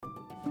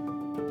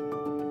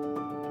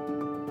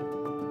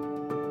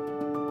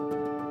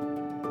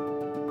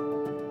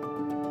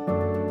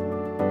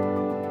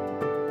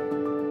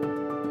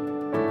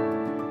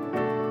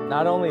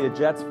not only a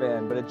Jets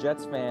fan, but a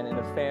Jets fan in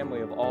a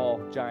family of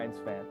all Giants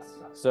fans.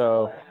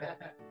 So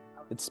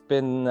it's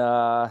been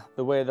the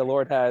way the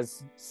Lord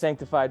has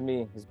sanctified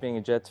me as being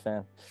a Jets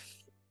fan.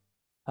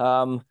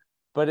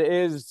 But it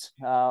is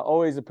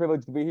always a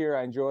privilege to be here.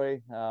 I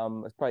enjoy,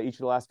 probably each of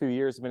the last few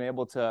years, I've been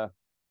able to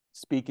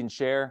speak and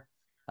share.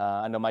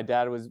 I know my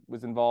dad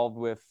was involved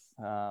with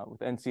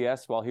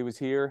NCS while he was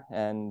here,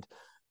 and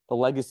the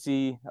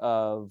legacy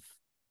of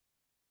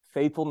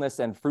faithfulness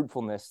and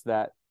fruitfulness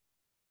that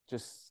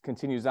just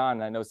continues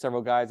on. I know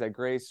several guys at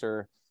Grace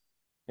are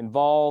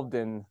involved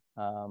in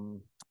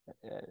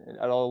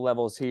at all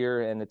levels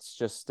here, and it's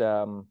just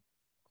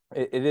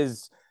it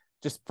is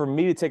just for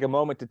me to take a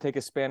moment to take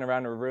a span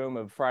around a room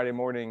of Friday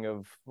morning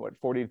of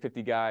 40 to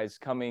 50 guys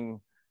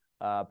coming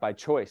by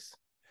choice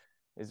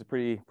is a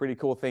pretty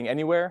cool thing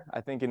anywhere.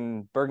 I think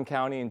in Bergen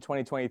County in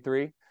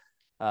 2023.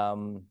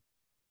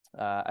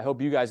 I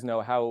hope you guys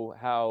know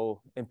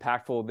how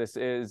impactful this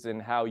is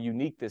and how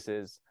unique this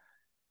is.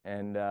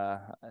 And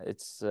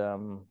it's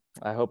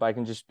I hope I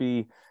can just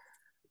be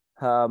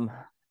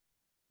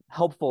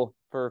helpful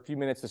for a few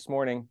minutes this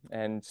morning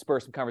and spur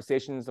some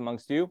conversations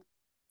amongst you.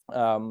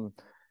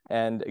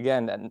 And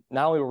again,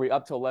 not only were we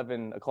up to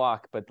 11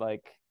 o'clock, but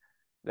like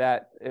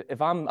that,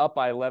 if I'm up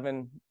by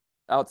 11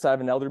 outside of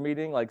an elder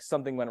meeting, like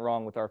something went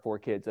wrong with our 4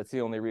 kids. That's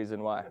the only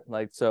reason why.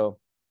 Like, so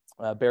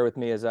bear with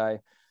me as I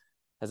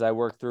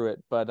work through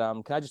it. But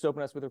can I just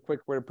open us with a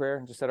quick word of prayer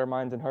and just set our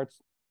minds and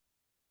hearts?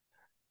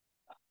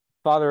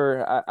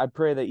 Father, I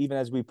pray that even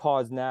as we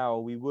pause now,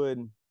 we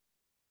would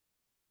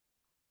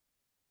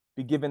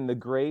be given the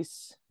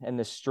grace and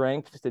the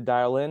strength to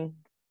dial in.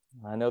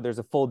 I know there's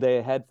a full day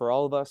ahead for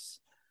all of us.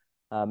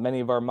 Many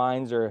of our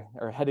minds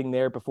are heading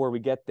there before we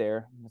get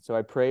there. So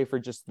I pray for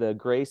just the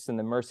grace and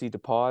the mercy to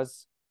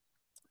pause,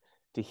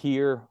 to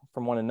hear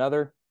from one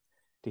another,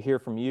 to hear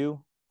from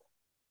you,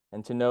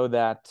 and to know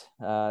that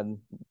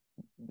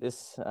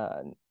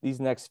these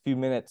next few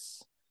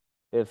minutes,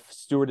 if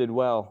stewarded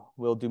well,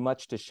 will do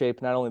much to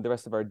shape not only the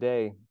rest of our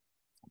day,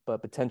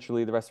 but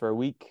potentially the rest of our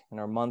week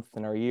and our month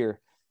and our year.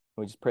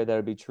 We just pray that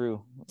it be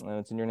true. And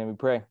it's in your name we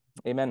pray.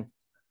 Amen.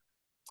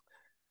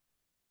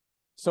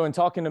 So in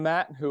talking to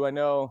Matt, who I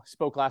know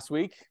spoke last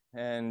week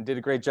and did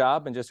a great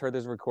job, and just heard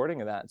this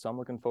recording of that. So I'm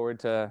looking forward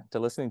to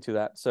listening to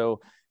that.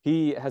 So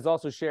he has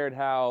also shared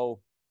how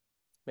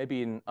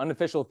maybe an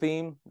unofficial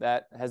theme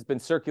that has been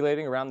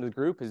circulating around the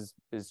group is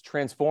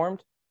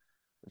transformed,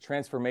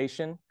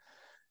 transformation.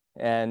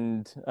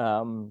 And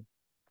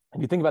if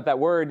you think about that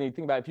word, and you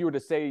think about if you were to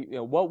say,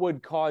 what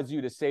would cause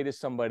you to say to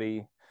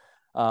somebody,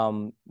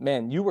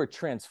 man, you were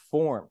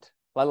transformed.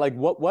 Like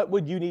what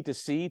would you need to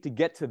see to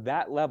get to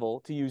that level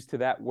to use to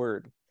that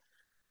word?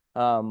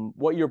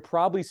 What you're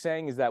probably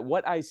saying is that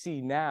what I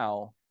see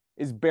now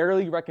is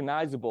barely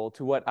recognizable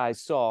to what I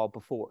saw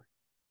before.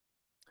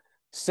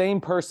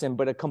 Same person,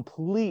 but a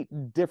complete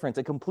difference,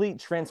 a complete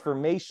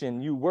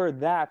transformation. You were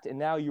that, and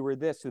now you were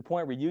this, to the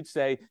point where you'd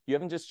say, you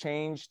haven't just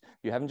changed,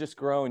 you haven't just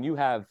grown, you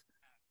have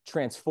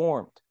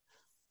transformed.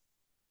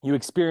 You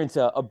experience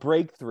a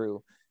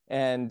breakthrough,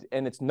 and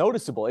it's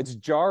noticeable. It's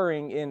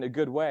jarring in a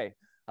good way.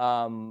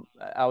 I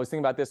was thinking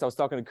about this. I was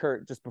talking to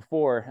Kurt just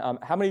before.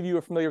 How many of you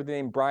are familiar with the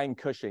name Brian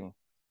Cushing?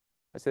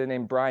 I said the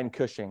name Brian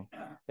Cushing.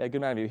 Yeah, good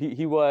amount of you.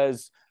 He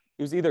was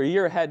either a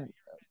year ahead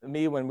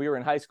me when we were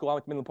in high school. I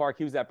went to Midland Park.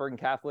 He was at Bergen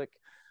Catholic.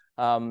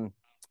 The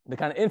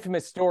kind of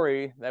infamous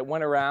story that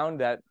went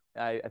around that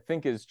I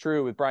think is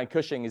true with Brian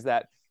Cushing is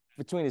that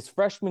between his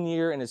freshman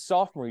year and his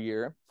sophomore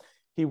year,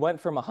 he went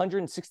from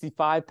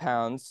 165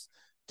 pounds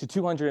to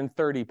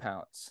 230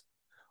 pounds,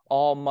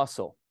 all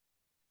muscle.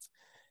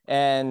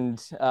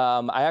 And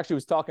I actually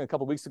was talking a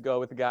couple of weeks ago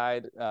with a guy,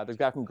 there's a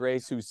guy from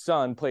Grace whose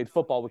son played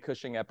football with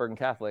Cushing at Bergen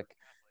Catholic.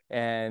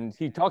 And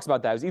he talks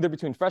about that. It was either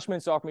between freshman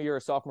and sophomore year or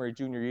sophomore or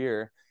junior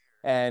year.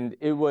 And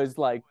it was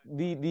like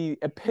the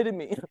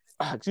epitome,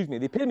 the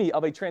epitome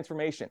of a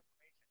transformation,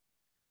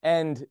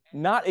 and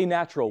not a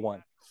natural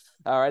one.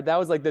 All right, that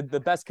was like the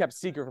best kept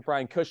secret for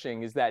Brian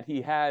Cushing, is that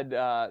he had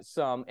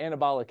some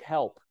anabolic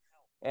help,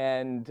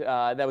 and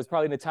that was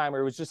probably in a time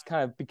where it was just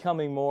kind of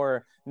becoming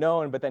more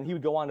known. But then he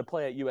would go on to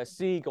play at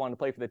USC, go on to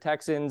play for the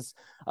Texans,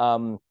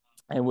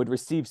 and would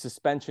receive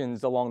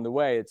suspensions along the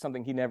way. It's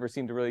something he never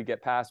seemed to really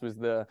get past, was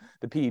the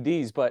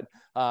PEDs. But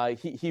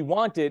he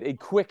wanted a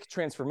quick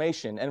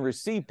transformation and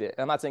received it.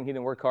 I'm not saying he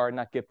didn't work hard,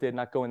 not gifted,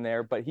 not going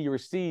there, but he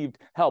received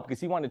help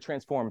because he wanted to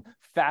transform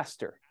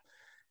faster.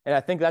 And I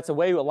think that's a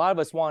way a lot of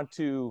us want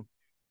to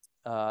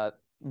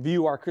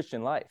view our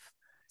Christian life.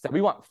 It's that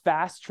we want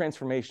fast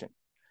transformation.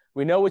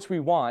 We know which we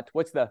want.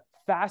 What's the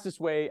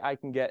fastest way I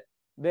can get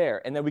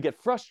there? And then we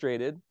get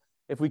frustrated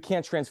if we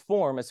can't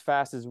transform as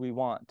fast as we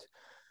want.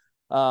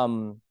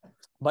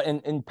 But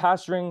in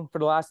pastoring for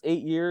the last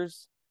 8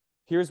 years,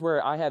 here's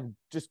where I have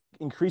just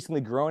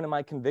increasingly grown in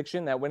my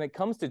conviction that when it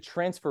comes to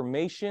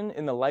transformation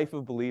in the life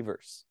of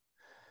believers,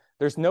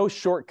 there's no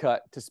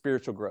shortcut to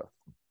spiritual growth.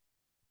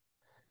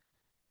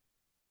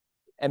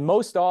 And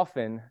most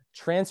often,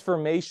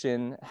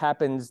 transformation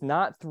happens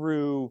not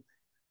through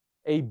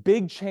a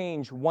big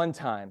change one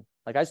time,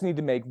 Like, I just need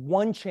to make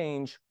one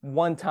change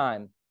one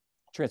time,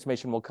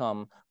 transformation will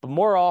come. But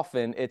more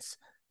often, it's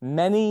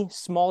many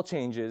small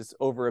changes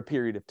over a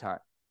period of time.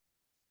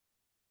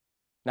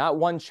 Not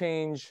one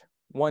change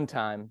one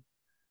time,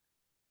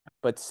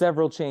 but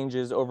several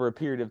changes over a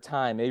period of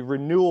time, a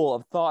renewal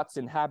of thoughts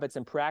and habits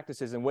and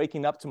practices, and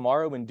waking up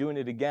tomorrow and doing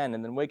it again,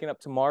 and then waking up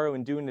tomorrow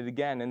and doing it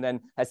again. And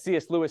then, as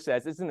C.S. Lewis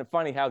says, isn't it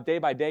funny how day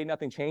by day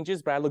nothing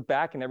changes, but I look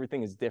back and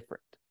everything is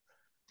different?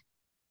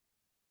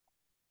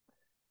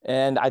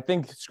 And I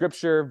think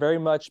Scripture very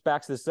much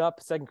backs this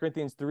up. 2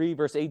 Corinthians 3,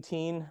 verse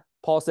 18,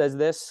 Paul says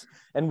this,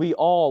 "And we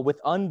all,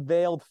 with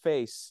unveiled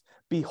face,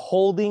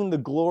 beholding the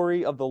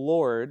glory of the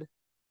Lord,"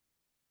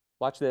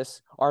 watch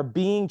this, "are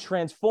being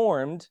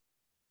transformed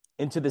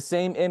into the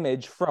same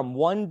image from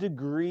one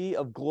degree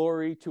of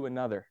glory to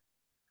another."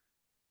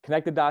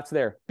 Connect the dots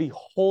there.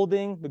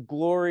 Beholding the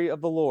glory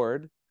of the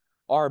Lord,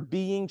 are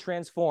being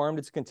transformed.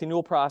 It's a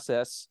continual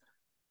process,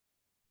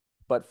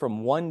 but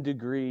from one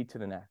degree to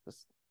the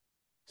next.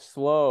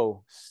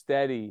 Slow,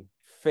 steady,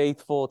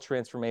 faithful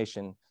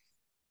transformation.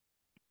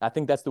 I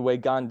think that's the way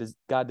God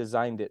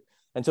designed it.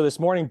 And so this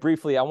morning,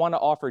 briefly, I want to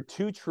offer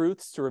 2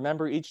 truths to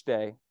remember each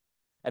day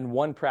and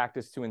 1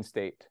 practice to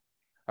instate.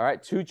 All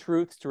right, 2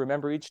 truths to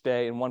remember each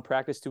day and 1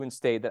 practice to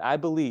instate that I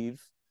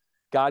believe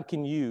God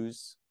can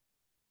use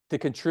to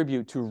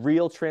contribute to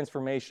real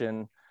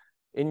transformation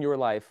in your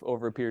life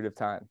over a period of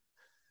time.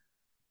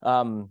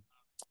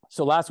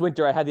 So last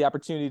winter, I had the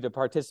opportunity to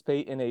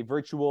participate in a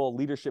virtual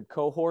leadership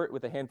cohort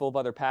with a handful of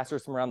other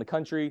pastors from around the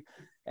country.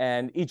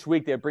 And each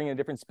week they bring in a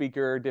different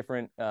speaker,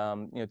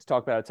 to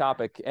talk about a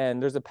topic.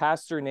 And there's a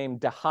pastor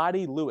named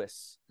Dhati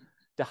Lewis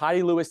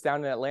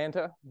down in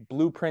Atlanta,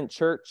 Blueprint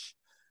Church.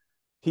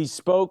 He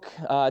spoke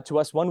to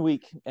us one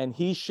week, and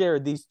he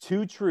shared these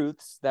 2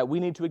 truths that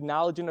we need to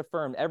acknowledge and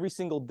affirm every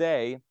single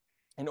day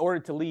in order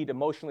to lead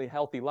emotionally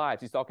healthy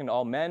lives. He's talking to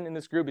all men in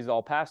this group. He's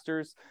all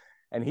pastors.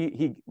 And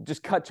he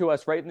just cut to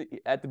us right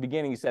at the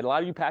beginning. He said, a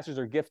lot of you pastors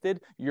are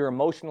gifted. You're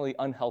emotionally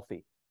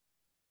unhealthy.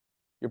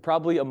 You're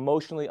probably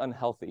emotionally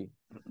unhealthy.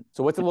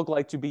 So what's it look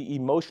like to be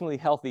emotionally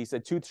healthy? He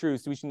said 2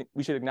 truths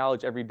we should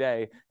acknowledge every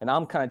day. And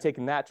I'm kind of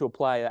taking that to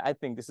apply. I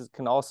think this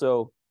can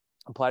also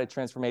apply to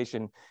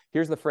transformation.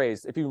 Here's the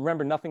phrase. If you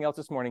remember nothing else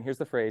this morning, here's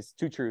the phrase.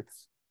 2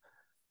 truths.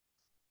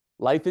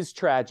 Life is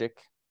tragic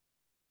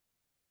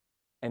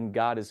and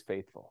God is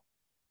faithful.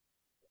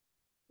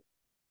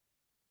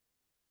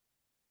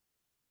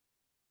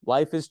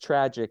 Life is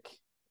tragic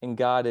and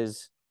God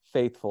is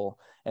faithful.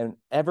 And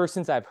ever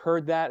since I've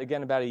heard that,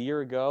 again, about a year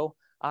ago,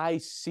 I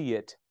see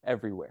it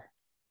everywhere.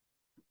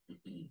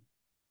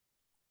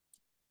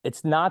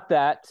 It's not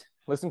that,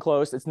 listen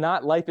close, it's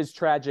not life is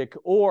tragic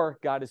or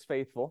God is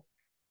faithful,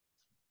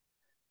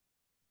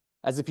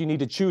 as if you need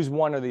to choose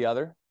one or the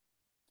other.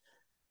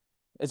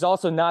 It's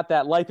also not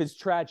that life is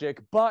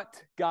tragic,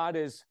 but God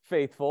is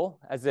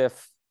faithful, as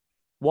if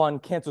one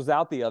cancels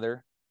out the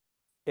other.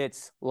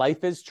 It's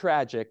life is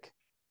tragic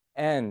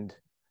and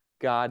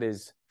God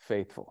is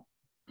faithful.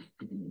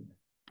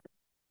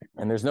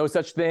 And there's no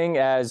such thing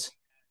as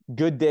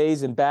good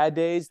days and bad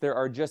days. There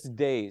are just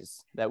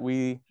days that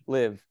we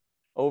live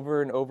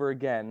over and over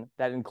again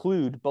that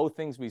include both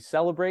things we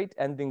celebrate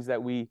and things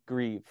that we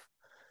grieve.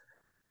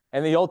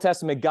 In the Old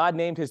Testament, God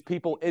named his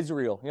people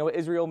Israel. You know what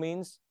Israel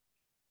means?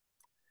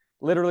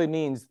 Literally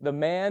means the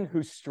man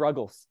who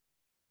struggles.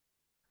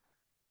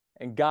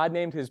 And God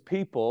named his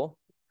people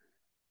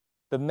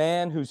the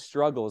man who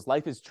struggles.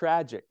 Life is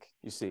tragic,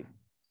 you see.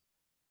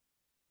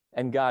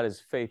 And God is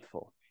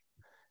faithful.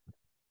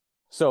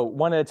 So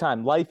one at a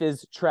time. Life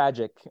is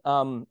tragic.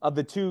 Of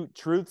the 2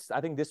 truths, I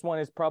think this one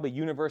is probably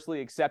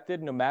universally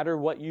accepted, no matter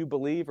what you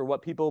believe or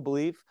what people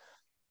believe.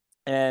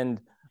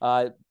 And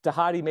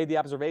Dhati made the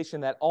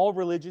observation that all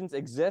religions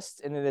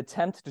exist in an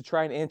attempt to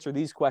try and answer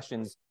these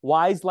questions.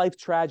 Why is life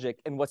tragic,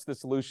 and what's the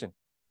solution?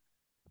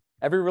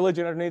 Every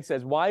religion underneath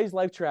says, why is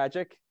life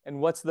tragic, and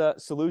what's the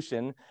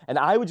solution? And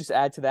I would just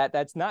add to that,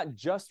 that's not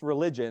just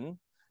religion,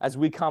 as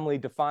we commonly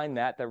define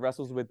that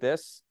wrestles with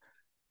this,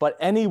 but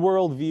any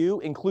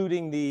worldview,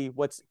 including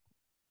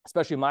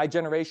especially my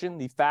generation,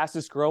 the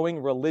fastest growing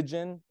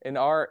religion in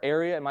our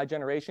area, in my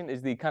generation,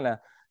 is the kind of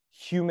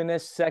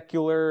humanist,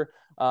 secular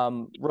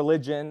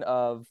religion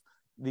of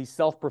the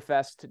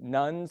self-professed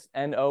nuns,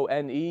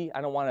 N-O-N-E.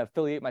 I don't want to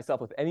affiliate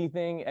myself with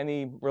anything,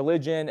 any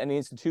religion, any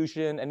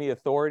institution, any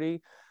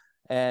authority,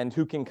 and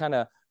who can kind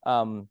of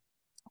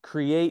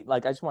create,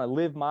 like, I just want to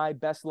live my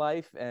best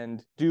life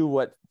and do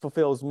what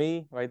fulfills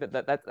me, right?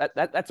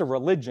 That's a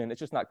religion. It's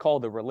just not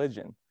called a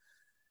religion.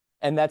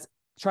 And that's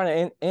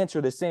trying to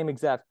answer the same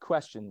exact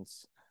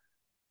questions.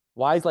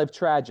 Why is life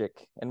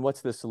tragic, and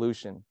what's the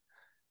solution?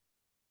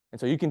 And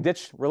so you can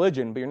ditch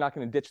religion, but you're not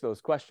going to ditch those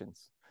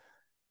questions.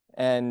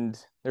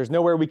 And there's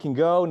nowhere we can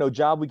go, no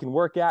job we can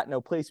work at,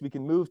 no place we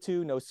can move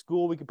to, no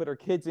school we can put our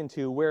kids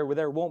into where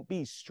there won't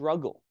be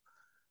struggle.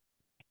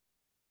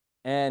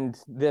 And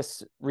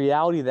this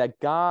reality that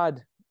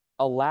God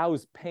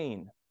allows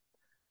pain,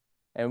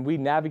 and we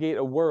navigate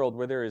a world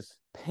where there is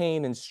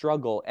pain and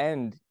struggle,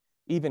 and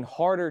even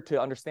harder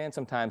to understand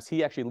sometimes,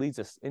 he actually leads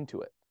us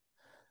into it.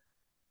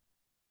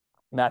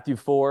 Matthew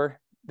 4,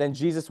 then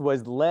Jesus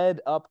was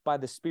led up by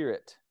the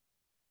Spirit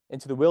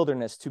into the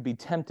wilderness to be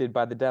tempted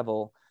by the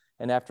devil.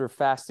 And after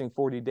fasting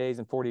 40 days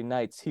and 40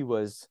 nights, he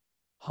was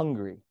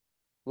hungry,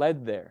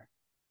 led there.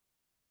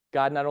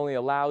 God not only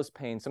allows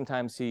pain,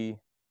 sometimes he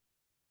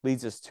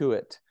leads us to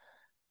it.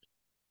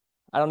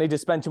 I don't need to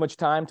spend too much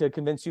time to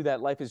convince you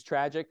that life is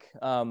tragic.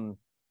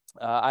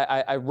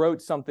 I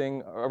wrote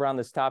something around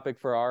this topic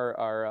for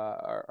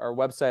our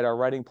website, our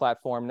writing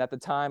platform. And at the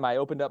time, I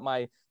opened up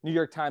my New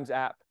York Times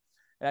app.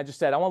 And I just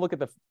said, I want to look at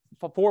the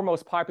four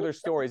most popular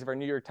stories of our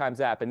New York Times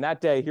app. And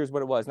that day, here's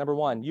what it was. Number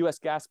 1, U.S.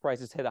 gas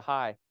prices hit a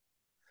high.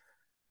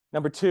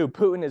 Number 2,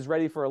 Putin is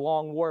ready for a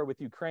long war with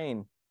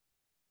Ukraine.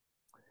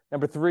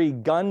 Number 3,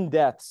 gun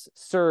deaths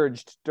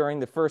surged during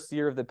the first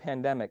year of the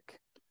pandemic.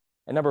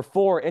 And number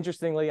 4,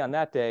 interestingly, on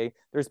that day,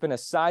 there's been a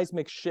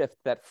seismic shift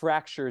that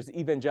fractures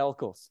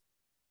evangelicals.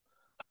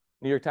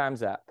 New York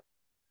Times app.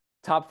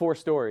 Top 4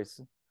 stories: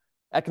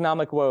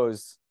 economic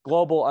woes,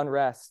 global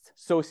unrest,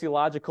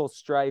 sociological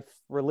strife,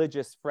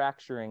 religious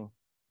fracturing.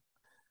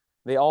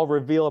 They all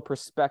reveal a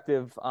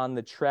perspective on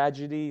the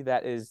tragedy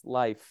that is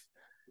life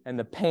and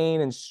the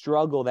pain and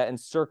struggle that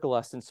encircle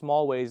us in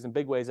small ways and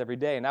big ways every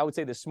day. And I would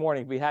say this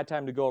morning, if we had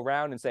time to go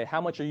around and say, how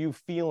much are you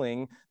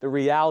feeling the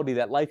reality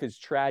that life is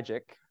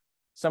tragic?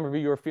 Some of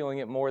you are feeling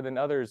it more than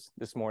others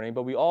this morning,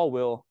 but we all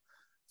will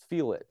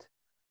feel it.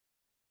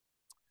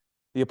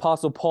 The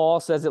Apostle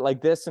Paul says it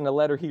like this in a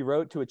letter he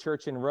wrote to a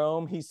church in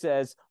Rome. He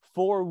says,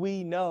 "For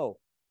we know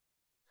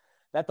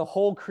that the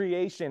whole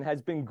creation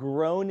has been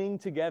groaning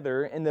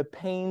together in the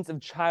pains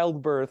of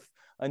childbirth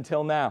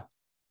until now."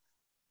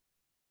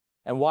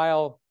 And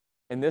while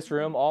in this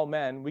room, all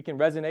men, we can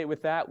resonate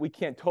with that, we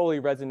can't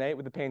totally resonate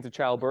with the pains of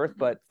childbirth,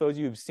 but those of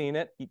you who've seen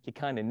it, you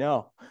kind of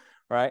know,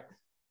 right?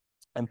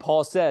 And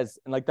Paul says,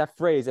 and like that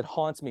phrase, it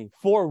haunts me,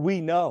 for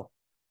we know.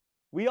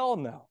 We all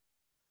know.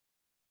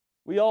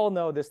 We all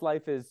know this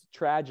life is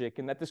tragic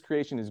and that this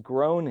creation is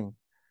groaning.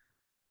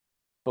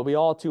 But we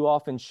all too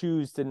often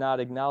choose to not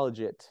acknowledge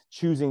it,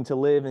 choosing to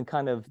live in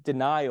kind of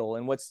denial.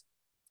 And what's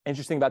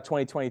interesting about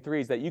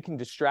 2023 is that you can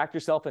distract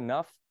yourself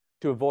enough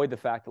to avoid the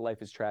fact that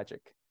life is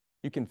tragic.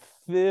 You can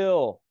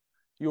fill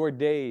your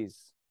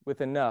days with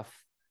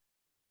enough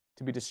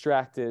to be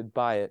distracted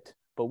by it.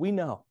 But we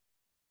know.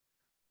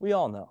 We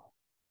all know.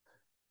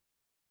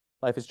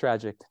 Life is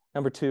tragic.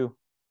 Number 2,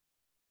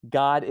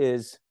 God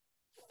is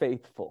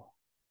faithful.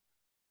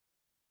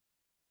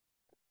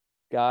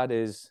 God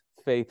is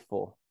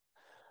faithful.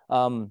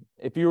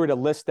 If you were to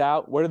list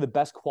out what are the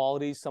best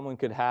qualities someone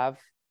could have,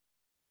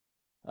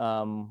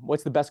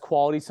 what's the best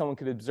quality someone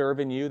could observe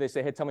in you? They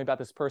say, hey, tell me about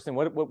this person.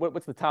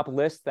 What's the top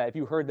list that if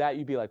you heard that,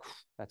 you'd be like,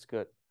 that's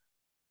good.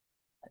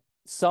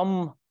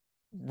 Some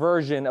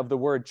version of the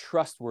word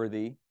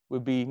trustworthy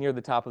would be near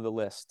the top of the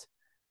list.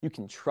 You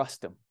can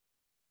trust them.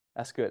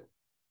 That's good.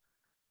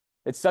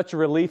 It's such a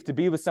relief to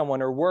be with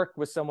someone or work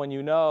with someone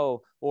you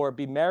know, or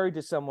be married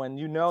to someone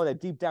you know that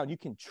deep down you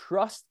can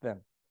trust them.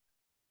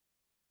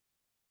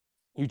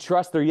 You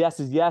trust their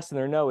yes is yes and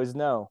their no is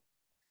no.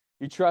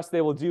 You trust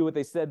they will do what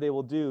they said they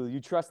will do.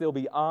 You trust they'll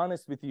be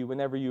honest with you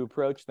whenever you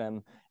approach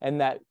them. And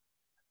that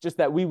just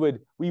that we would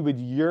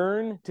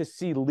yearn to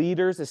see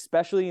leaders,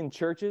 especially in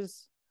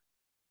churches,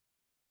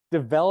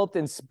 developed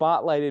and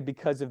spotlighted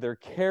because of their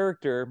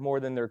character more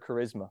than their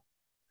charisma.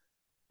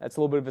 That's a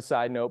little bit of a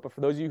side note, but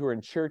for those of you who are in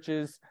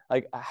churches,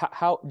 like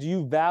how do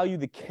you value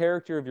the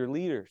character of your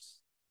leaders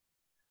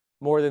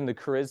more than the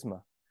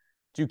charisma?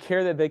 Do you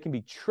care that they can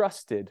be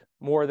trusted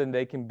more than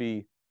they can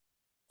be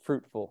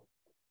fruitful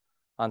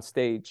on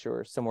stage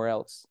or somewhere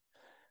else?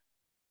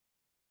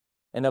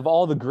 And of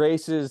all the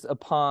graces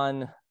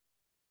upon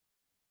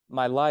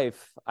my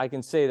life, I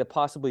can say that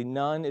possibly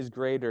none is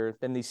greater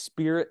than the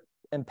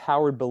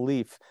Spirit-empowered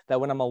belief that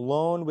when I'm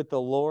alone with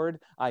the Lord,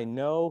 I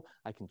know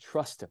I can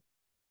trust him.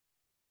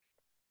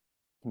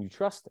 Can you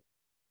trust him?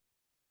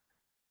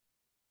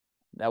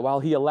 That while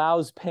he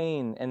allows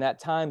pain and at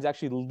times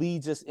actually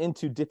leads us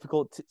into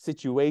difficult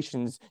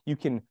situations, you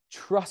can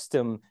trust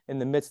him in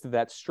the midst of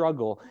that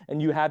struggle.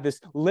 And you have this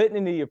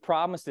litany of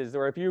promises,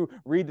 or if you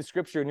read the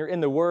scripture and you're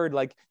in the word,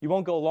 like you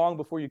won't go long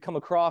before you come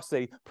across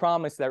a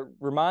promise that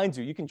reminds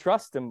you can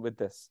trust him with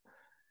this.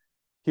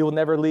 He will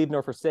never leave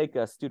nor forsake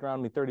us.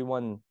 Deuteronomy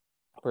 31,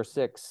 verse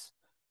 6.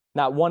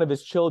 Not one of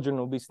his children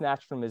will be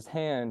snatched from his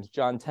hand.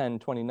 John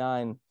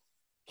 10:29.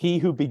 He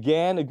who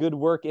began a good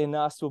work in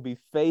us will be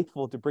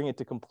faithful to bring it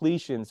to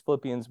completion.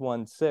 Philippians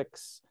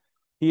 1:6.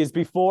 He is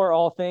before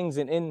all things,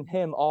 and in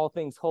him all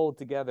things hold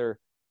together.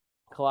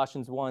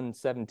 Colossians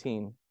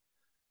 1:17.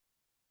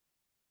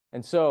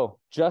 And so,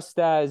 just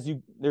as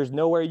there's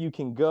nowhere you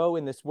can go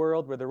in this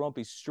world where there won't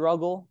be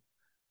struggle,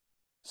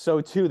 so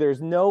too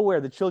there's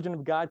nowhere the children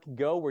of God can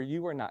go where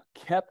you are not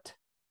kept,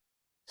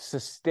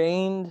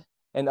 sustained,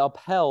 and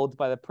upheld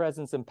by the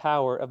presence and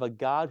power of a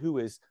God who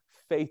is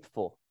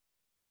faithful.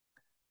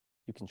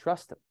 You can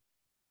trust him.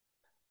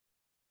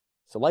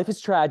 So life is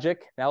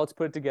tragic. Now let's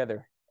put it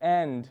together.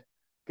 And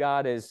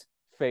God is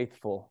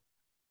faithful.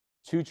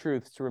 2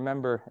 truths to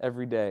remember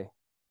every day.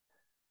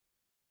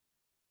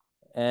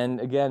 And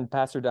again,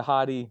 Pastor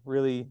Dahadi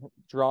really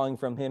drawing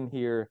from him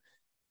here.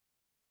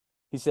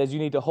 He says you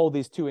need to hold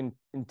these two in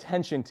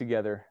tension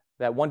together,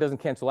 that one doesn't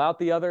cancel out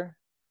the other,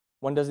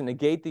 one doesn't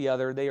negate the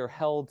other. They are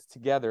held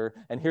together.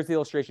 And here's the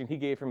illustration he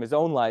gave from his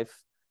own life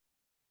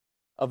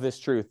of this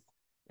truth.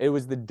 It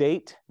was the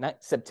date,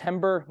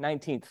 September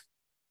 19th.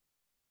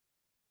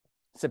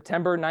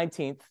 September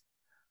 19th,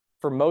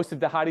 for most of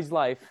Dahadi's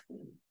life,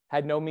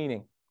 had no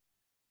meaning.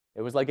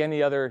 It was like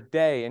any other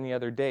day, any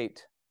other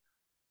date.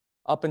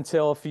 Up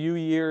until a few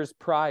years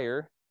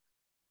prior,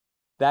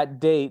 that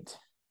date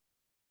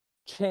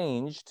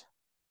changed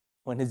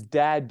when his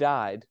dad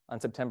died on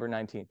September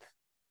 19th.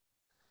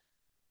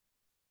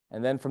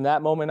 And then from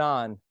that moment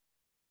on,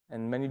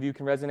 and many of you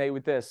can resonate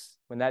with this,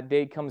 when that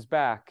date comes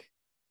back,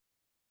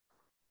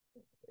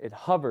 it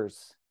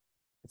hovers.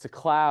 It's a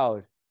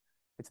cloud.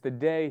 It's the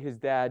day his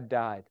dad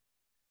died.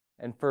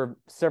 And for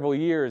several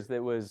years,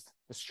 it was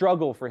a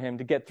struggle for him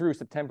to get through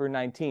September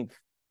 19th.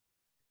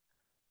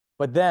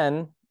 But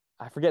then,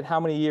 I forget how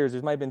many years,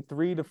 there might have been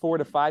 3 to 4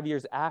 to 5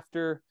 years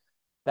after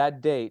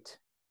that date,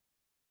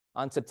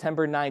 on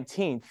September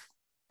 19th,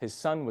 his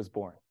son was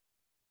born.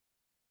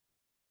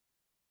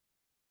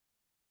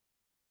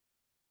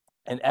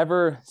 And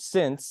ever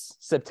since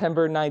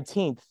September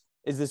 19th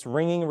is this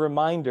ringing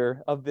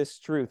reminder of this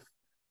truth,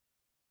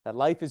 that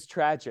life is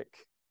tragic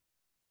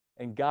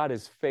and God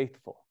is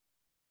faithful.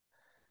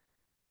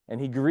 And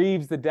he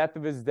grieves the death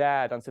of his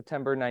dad on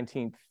September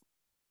 19th.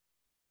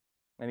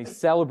 And he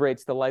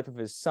celebrates the life of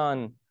his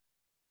son.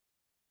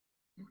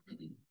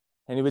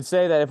 And he would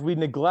say that if we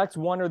neglect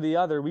one or the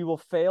other, we will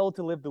fail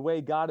to live the way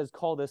God has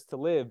called us to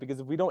live. Because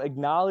if we don't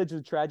acknowledge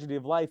the tragedy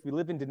of life, we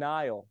live in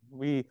denial.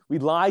 We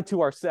lie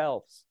to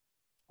ourselves.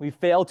 We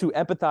fail to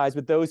empathize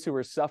with those who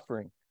are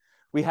suffering.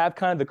 We have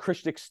kind of the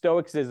Christian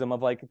stoicism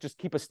of like, just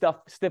keep a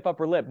stiff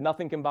upper lip.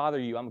 Nothing can bother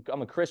you.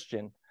 I'm a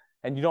Christian.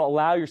 And you don't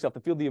allow yourself to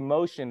feel the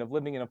emotion of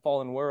living in a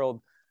fallen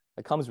world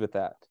that comes with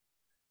that.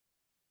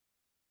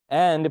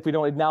 And if we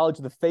don't acknowledge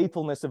the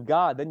faithfulness of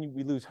God, then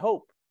we lose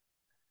hope.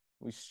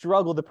 We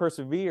struggle to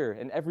persevere.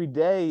 And every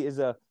day is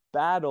a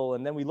battle.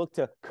 And then we look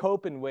to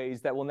cope in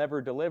ways that will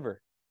never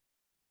deliver.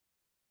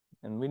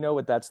 And we know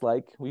what that's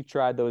like. We've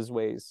tried those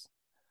ways.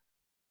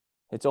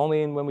 It's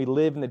only when we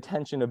live in the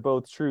tension of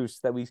both truths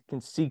that we can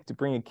seek to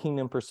bring a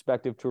kingdom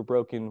perspective to a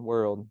broken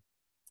world.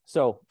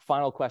 So,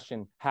 final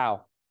question,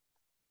 how?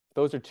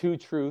 Those are two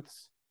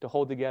truths to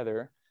hold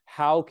together.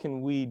 How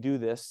can we do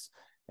this?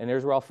 And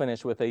here's where I'll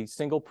finish with a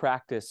single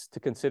practice to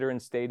consider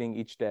in stating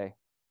each day.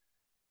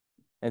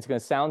 And it's going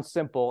to sound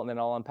simple, and then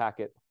I'll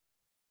unpack it.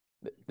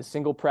 The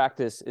single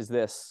practice is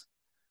this: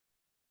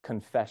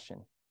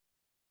 confession.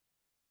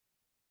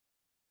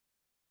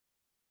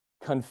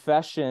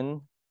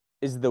 Confession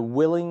is the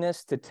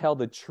willingness to tell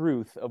the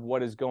truth of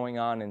what is going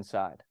on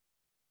inside.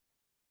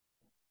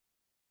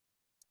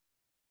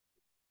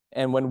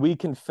 And when we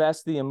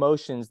confess the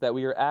emotions that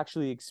we are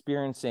actually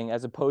experiencing,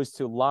 as opposed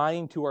to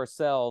lying to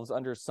ourselves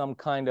under some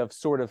kind of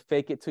sort of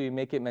fake it till you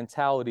make it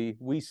mentality,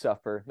 we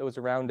suffer. Those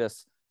around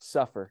us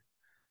suffer.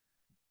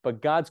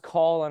 But God's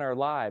call on our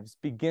lives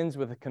begins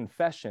with a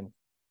confession.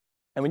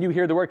 And when you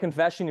hear the word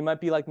confession, you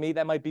might be like me.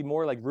 That might be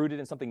more like rooted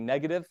in something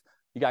negative.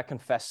 You got to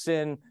confess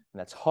sin, and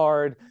that's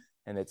hard.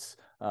 And it's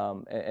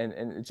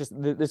and just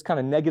this kind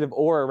of negative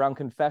aura around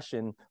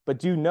confession. But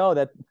do know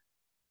that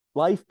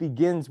life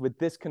begins with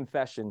this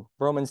confession,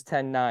 Romans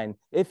 10:9.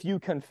 If you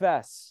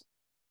confess,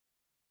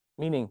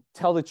 meaning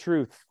tell the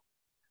truth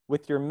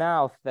with your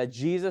mouth that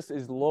Jesus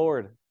is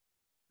Lord,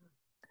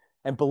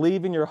 and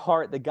believe in your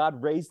heart that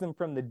God raised him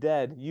from the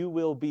dead, you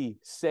will be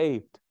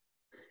saved.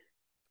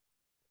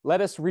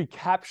 Let us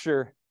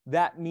recapture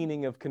that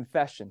meaning of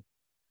confession,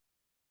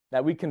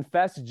 that we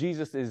confess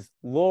Jesus is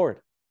Lord.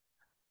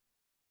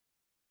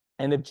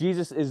 And if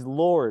Jesus is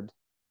Lord,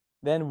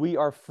 then we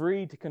are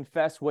free to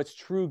confess what's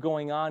true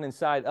going on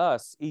inside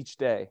us each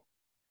day.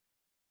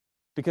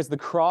 Because the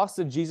cross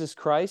of Jesus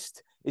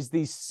Christ is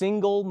the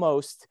single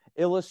most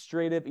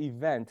illustrative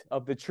event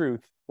of the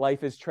truth.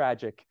 Life is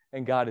tragic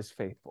and God is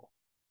faithful.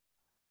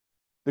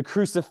 The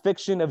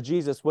crucifixion of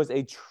Jesus was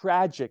a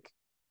tragic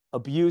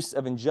abuse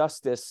of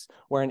injustice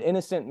where an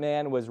innocent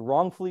man was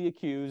wrongfully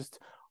accused,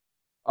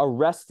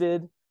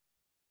 arrested,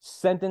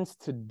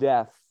 sentenced to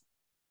death,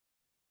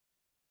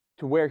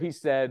 to where he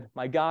said,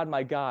 my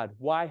God,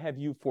 why have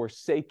you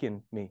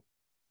forsaken me?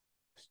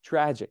 It's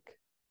tragic.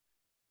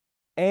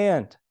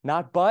 And,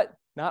 not but,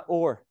 not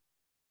or,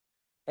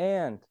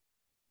 and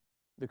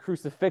the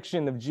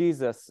crucifixion of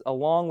Jesus,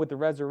 along with the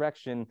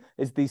resurrection,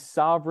 is the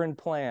sovereign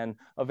plan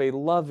of a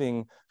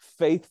loving,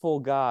 faithful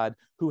God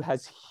who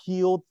has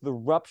healed the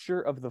rupture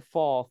of the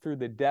fall through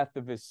the death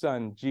of his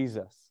son,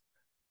 Jesus.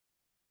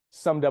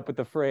 Summed up with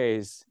the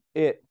phrase,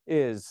 it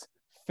is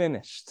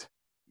finished.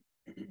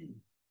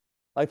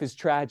 Life is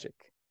tragic,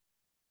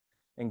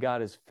 and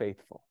God is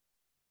faithful.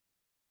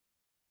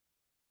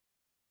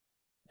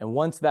 And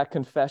once that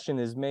confession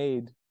is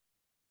made,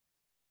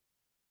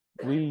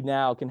 we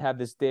now can have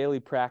this daily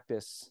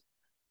practice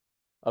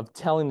of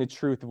telling the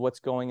truth of what's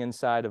going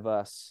inside of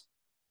us.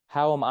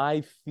 How am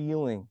I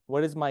feeling?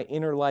 What is my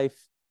inner life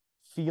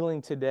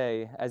feeling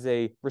today as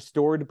a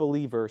restored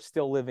believer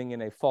still living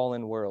in a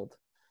fallen world?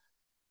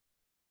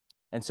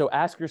 And so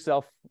ask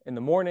yourself in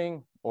the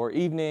morning or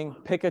evening,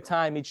 pick a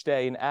time each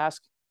day and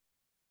ask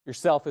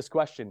yourself this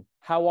question: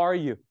 how are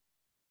you?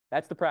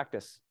 That's the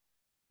practice.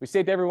 We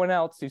say it to everyone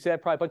else. You said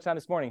it probably a bunch of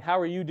times this morning. How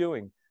are you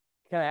doing?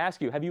 Can I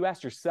ask you, have you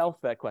asked yourself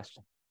that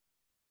question?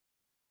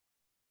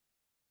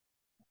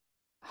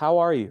 How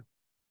are you?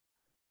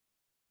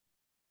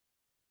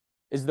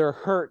 Is there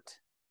hurt?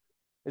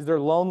 Is there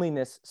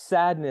loneliness,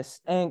 sadness,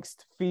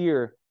 angst,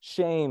 fear,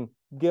 shame,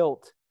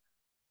 guilt?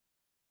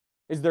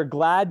 Is there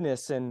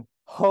gladness and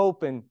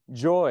hope and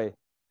joy?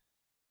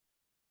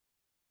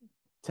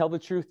 Tell the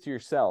truth to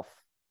yourself.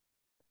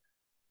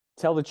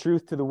 Tell the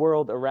truth to the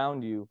world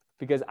around you,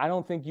 because I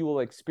don't think you will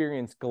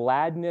experience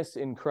gladness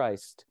in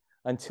Christ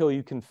until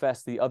you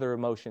confess the other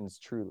emotions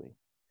truly.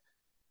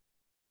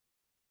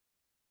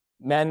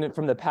 Men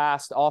from the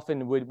past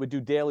often would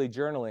do daily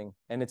journaling.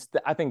 And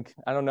I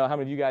don't know how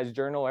many of you guys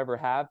journal or ever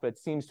have, but it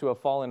seems to have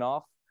fallen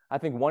off. I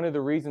think one of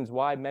the reasons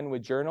why men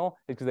would journal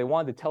is because they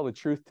wanted to tell the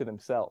truth to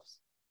themselves.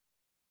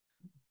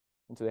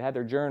 And so they had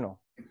their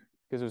journal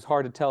because it was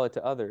hard to tell it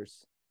to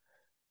others.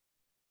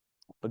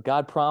 But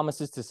God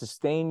promises to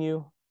sustain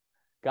you.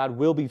 God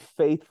will be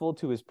faithful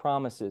to his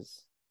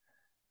promises.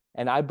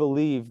 And I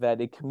believe that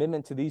a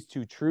commitment to these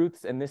two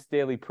truths and this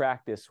daily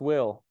practice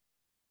will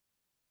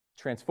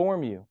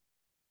transform you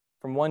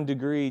from one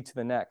degree to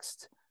the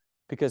next,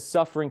 because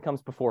suffering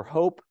comes before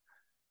hope.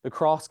 The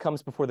cross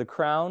comes before the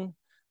crown,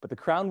 but the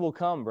crown will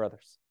come,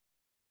 brothers,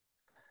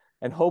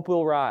 and hope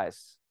will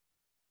rise.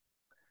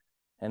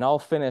 And I'll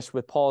finish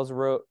with Paul's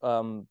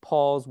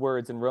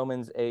words in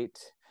Romans 8.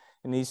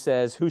 And he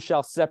says, who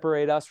shall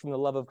separate us from the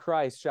love of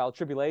Christ? Shall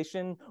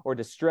tribulation or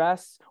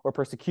distress or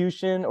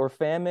persecution or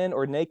famine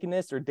or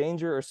nakedness or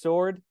danger or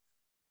sword?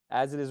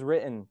 As it is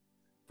written,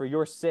 for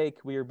your sake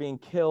we are being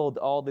killed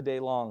all the day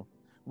long.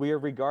 We are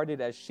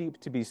regarded as sheep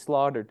to be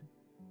slaughtered.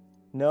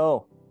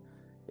 No,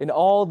 in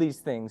all these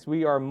things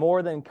we are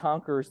more than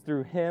conquerors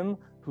through him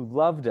who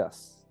loved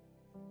us.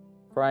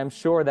 For I am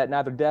sure that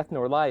neither death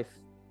nor life,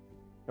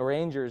 nor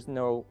angels,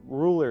 nor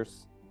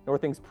rulers, nor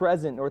things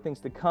present, nor things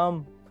to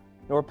come,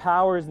 nor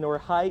powers, nor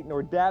height,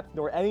 nor depth,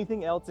 nor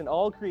anything else in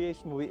all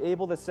creation will be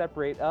able to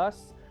separate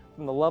us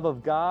from the love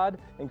of God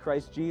in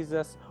Christ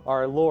Jesus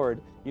our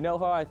Lord. You know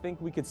how I think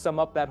we could sum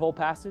up that whole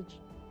passage?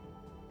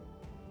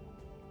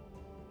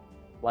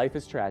 Life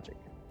is tragic,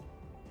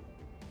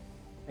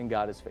 and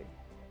God is faithful.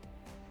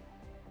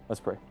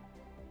 Let's pray.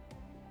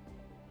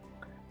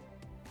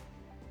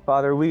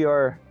 Father, we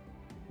are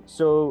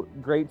so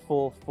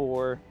grateful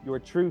for your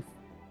truth,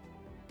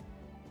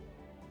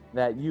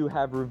 that you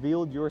have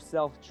revealed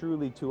yourself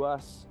truly to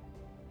us.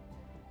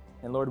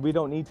 And Lord, we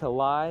don't need to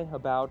lie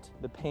about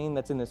the pain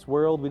that's in this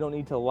world. We don't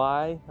need to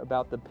lie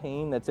about the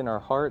pain that's in our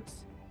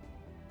hearts.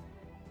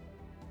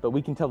 But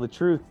we can tell the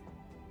truth,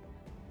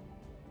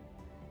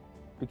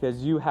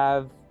 because you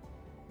have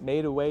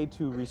made a way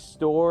to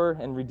restore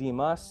and redeem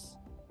us.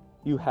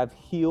 You have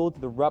healed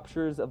the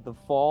ruptures of the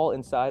fall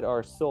inside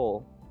our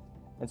soul.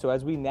 And so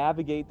as we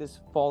navigate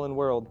this fallen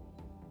world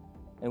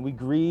and we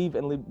grieve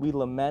and we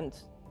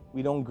lament,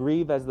 we don't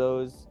grieve as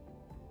those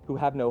who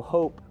have no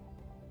hope,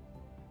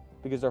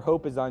 because our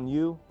hope is on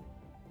you.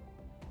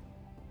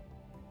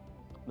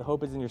 The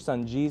hope is in your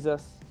Son,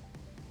 Jesus.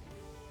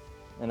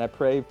 And I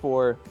pray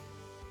for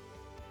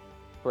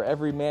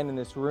every man in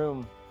this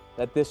room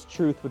that this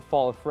truth would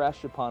fall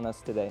afresh upon us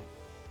today,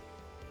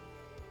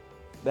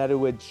 that it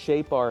would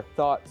shape our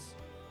thoughts,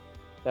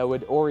 that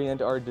would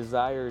orient our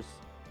desires,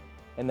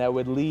 and that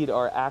would lead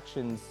our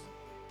actions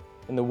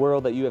in the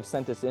world that you have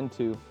sent us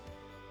into,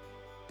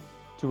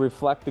 to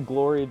reflect the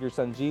glory of your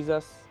Son,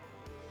 Jesus,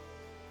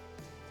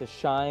 to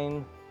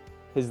shine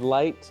his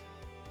light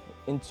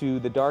into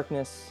the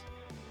darkness,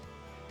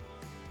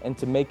 and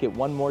to make it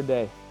one more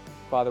day.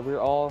 Father, we're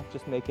all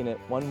just making it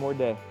one more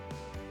day,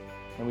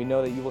 and we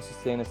know that you will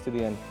sustain us to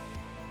the end.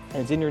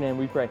 And it's in your name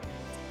we pray.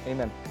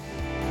 Amen.